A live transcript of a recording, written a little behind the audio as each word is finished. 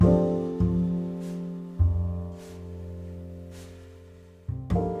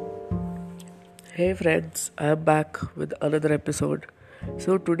Hey friends, I am back with another episode.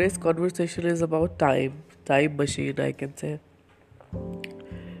 So today's conversation is about time machine, I can say.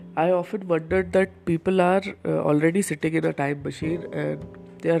 I often wondered that people are already sitting in a time machine and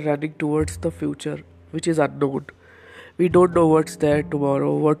they are running towards the future, which is unknown. We don't know what's there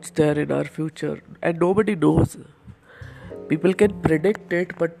tomorrow, what's there in our future, and nobody knows. People can predict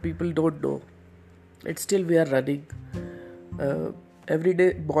it, but people don't know. And still, we are running. Uh, every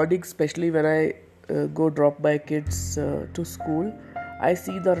day morning, especially when I go drop my kids to school, I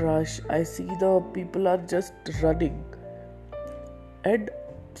see the rush. I see the people are just running, and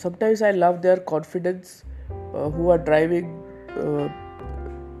sometimes I love their confidence, who are driving uh,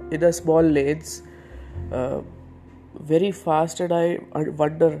 in a small lanes uh, very fast, and I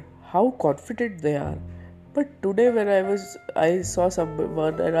wonder how confident they are. But today when I saw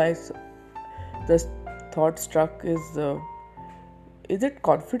someone, and the thought struck is it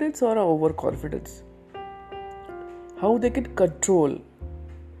confidence or overconfidence? How they can control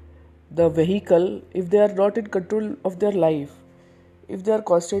the vehicle if they are not in control of their life? If they are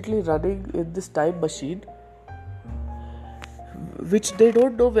constantly running in this time machine, which they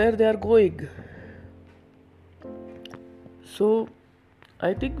don't know where they are going. So,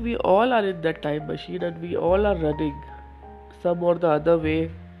 I think we all are in that time machine and we all are running some or the other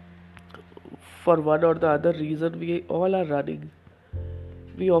way. For one or the other reason, we all are running.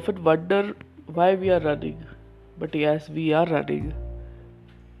 We often wonder why we are running, but yes, we are running.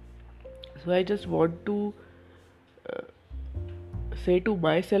 So I just want to say to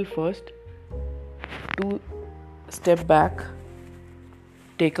myself first to step back,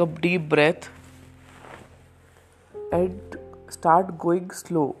 take a deep breath, and start going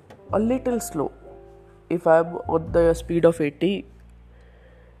slow, a little slow. If I'm on the speed of 80,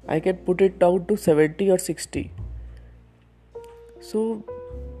 I can put it down to 70 or 60. So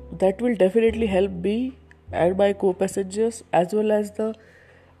that will definitely help me and my co-passengers as well as the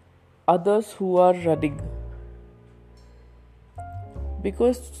others who are running,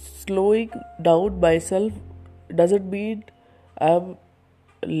 because slowing down myself doesn't mean I'm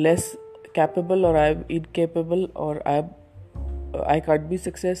less capable or I'm incapable or I can't be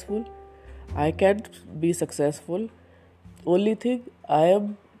successful. I can be successful. Only thing, I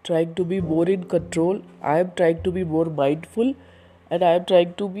am trying to be more in control. I am trying to be more mindful, and I am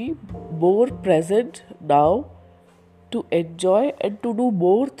trying to be more present now to enjoy and to do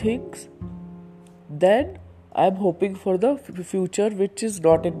more things than I am hoping for the future, which is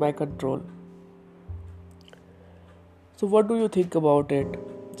not in my control. So, what do you think about it?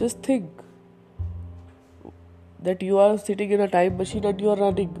 Just think that you are sitting in a time machine and you are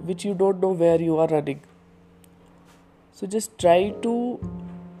running, which you don't know where you are running. So, just try to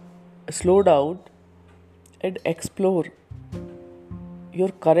slow down and explore your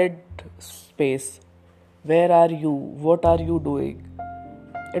current space. Where are you? What are you doing?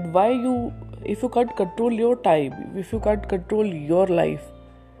 And why you, if you can't control your time, if you can't control your life,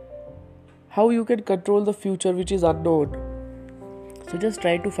 how you can control the future which is unknown? So just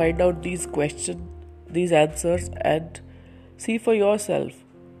try to find out these questions, these answers, and see for yourself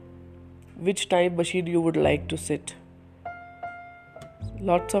which time machine you would like to sit.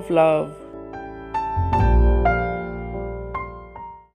 Lots of love.